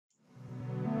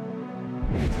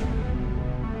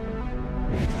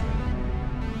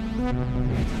We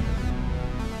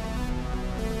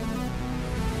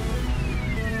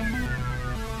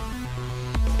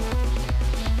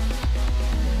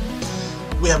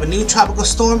have a new tropical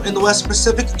storm in the Western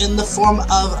Pacific in the form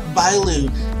of Bailu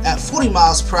at 40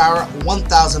 miles per hour,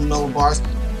 1,000 millibars,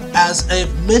 as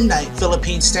of midnight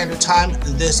Philippine Standard Time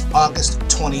this August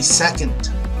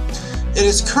 22nd. It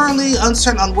is currently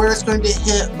uncertain on where it's going to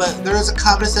hit, but there is a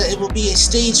confidence that it will be a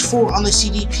stage 4 on the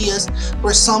CDPS,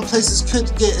 where some places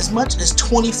could get as much as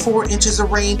 24 inches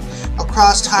of rain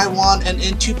across Taiwan and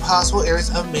into possible areas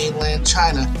of mainland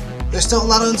China. There's still a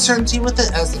lot of uncertainty with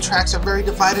it, as the tracks are very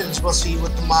divided, as we'll see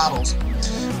with the models.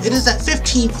 It is at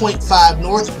 15.5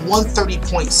 north,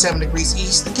 130.7 degrees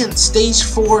east. Again, stage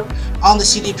 4 on the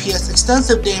CDPS.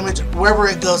 Extensive damage wherever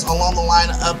it goes along the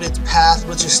line of its path,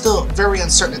 which is still very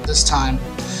uncertain at this time.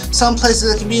 Some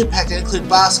places that can be impacted include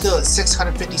Bosco at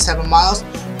 657 miles,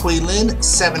 Huilin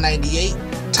 798,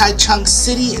 Taichung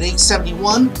City at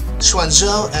 871,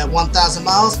 Xuanzhou at 1,000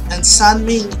 miles, and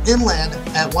Sanming inland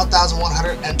at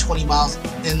 1,120 miles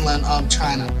inland of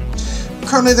China.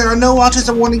 Currently, there are no watches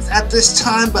or warnings at this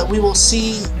time, but we will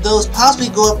see those possibly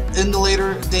go up in the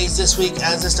later days this week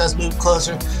as this does move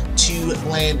closer to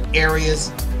land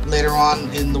areas later on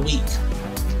in the week.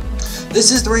 This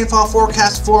is the rainfall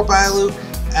forecast for Bailu,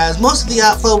 as most of the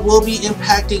outflow will be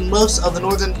impacting most of the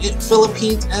northern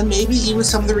Philippines and maybe even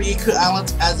some of the Ryukyu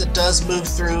Islands as it does move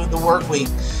through the work week.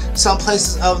 Some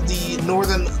places of the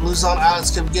northern Luzon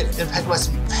Islands could get impacted by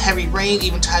some heavy rain,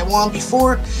 even Taiwan,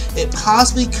 before it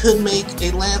possibly could make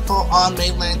a landfall on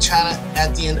mainland China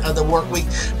at the end of the work week.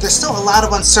 There's still a lot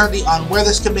of uncertainty on where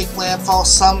this could make landfall.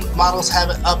 Some models have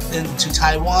it up into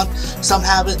Taiwan, some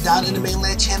have it down into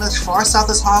mainland China, as far south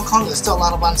as Hong Kong. There's still a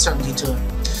lot of uncertainty to it.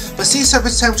 But sea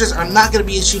surface temperatures are not going to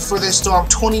be an issue for this storm.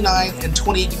 29 and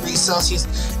 28 degrees Celsius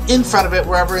in front of it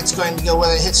wherever it's going to go,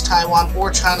 whether it hits Taiwan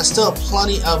or China. Still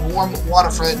plenty of warm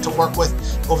water for it to work with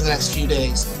over the next few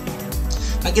days.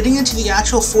 Now, getting into the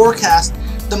actual forecast,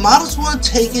 the models will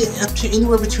take it up to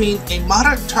anywhere between a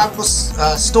moderate tropical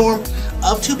storm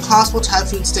up to possible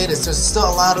typhoon status. There's still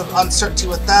a lot of uncertainty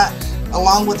with that,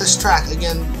 along with this track.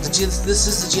 Again, this is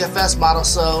the GFS model,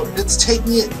 so it's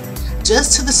taking it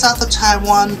just to the south of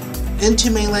Taiwan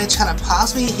into mainland China,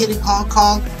 possibly hitting Hong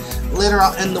Kong later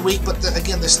on in the week. But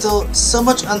again, there's still so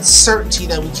much uncertainty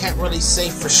that we can't really say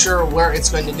for sure where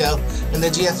it's going to go. And the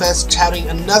GFS touting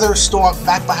another storm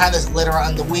back behind us later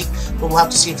on in the week, but we'll have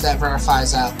to see if that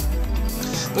verifies out.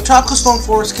 But tropical storm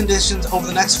force conditions over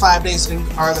the next 5 days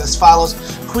are as follows: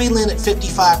 Huilin at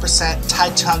 55%,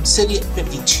 Taichung City at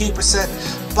 52%,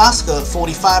 Bosco at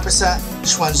 45%,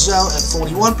 Xuanzhou at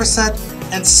 41%,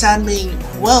 and Sanming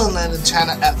well inland in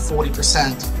China at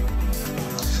 40%.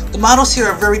 The models here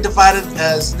are very divided,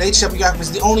 as the HWR is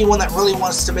the only one that really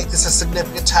wants to make this a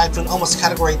significant typhoon, almost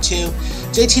category 2.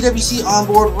 JTWC on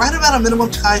board, right about a minimum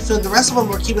typhoon. The rest of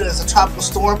them are keeping it as a tropical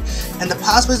storm, and the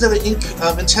possibilities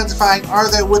of intensifying are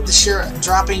there, with the shear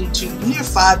dropping to near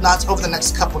 5 knots over the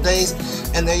next couple days.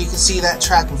 And there you can see that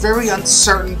track very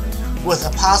uncertain, with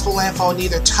a possible landfall in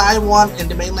either Taiwan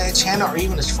into mainland China or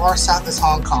even as far south as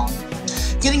Hong Kong.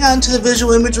 Getting on to the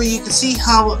visual imagery, you can see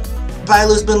how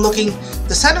Bailu's been looking.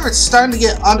 The center is starting to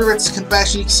get under its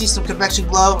convection. You can see some convection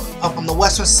glow up on the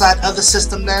western side of the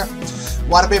system there.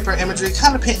 Water vapor imagery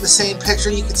kind of painting the same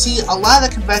picture. You can see a lot of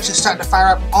the convection starting to fire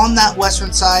up on that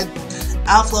western side.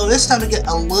 Outflow is starting to get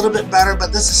a little bit better,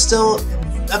 but this is still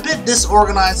a bit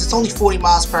disorganized. It's only 40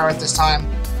 miles per hour at this time.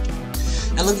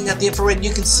 And looking at the infrared,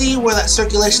 you can see where that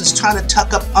circulation is trying to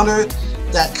tuck up under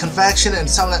that convection, and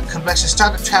some of that convection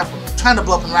starting to trying to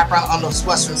blow up and wrap around on the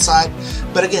western side.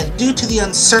 But again, due to the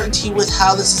uncertainty with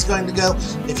how this is going to go,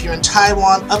 if you're in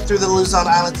Taiwan, up through the Luzon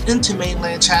Islands, into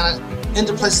mainland China,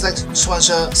 into places like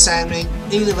Xuanzhou, Sanming,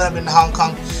 even up into Hong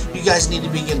Kong, you guys need to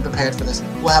be getting prepared for this.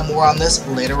 We'll have more on this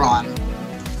later on.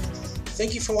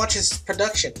 Thank you for watching this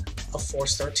production of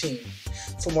Force 13.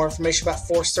 For more information about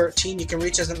Force 13, you can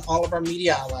reach us on all of our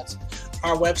media outlets.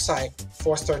 Our website,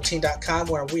 force13.com,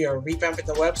 where we are revamping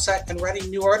the website and writing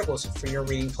new articles for your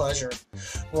reading pleasure.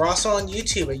 We're also on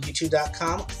YouTube at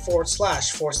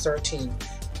youtube.com/force13.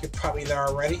 You're probably there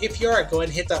already. If you are, go ahead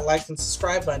and hit that like and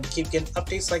subscribe button to keep getting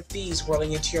updates like these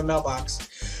rolling into your mailbox.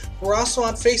 We're also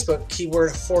on Facebook,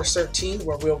 keyword Force13,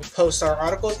 where we'll post our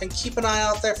articles, and keep an eye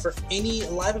out there for any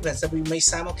live events that we may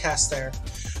simulcast there.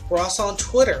 We're also on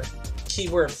Twitter,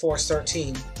 keyword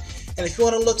Force13. And if you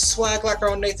want to look swag like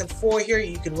our own Nathan Foy here,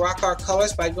 you can rock our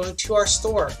colors by going to our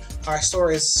store. Our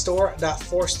store is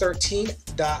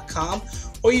store.force13.com,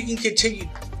 or you can continue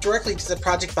directly to the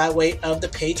project by way of the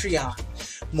Patreon.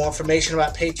 More information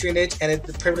about patronage and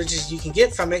the privileges you can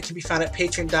get from it can be found at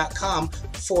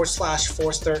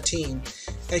patreon.com/Force13. And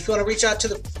if you want to reach out to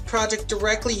the project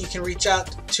directly, you can reach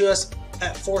out to us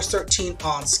at Force13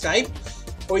 on Skype,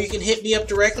 or you can hit me up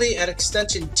directly at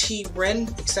extension TREN,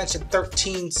 extension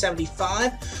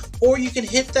 1375, or you can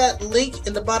hit that link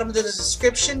in the bottom of the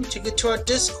description to get to our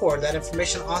Discord. That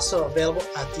information also available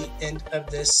at the end of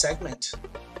this segment.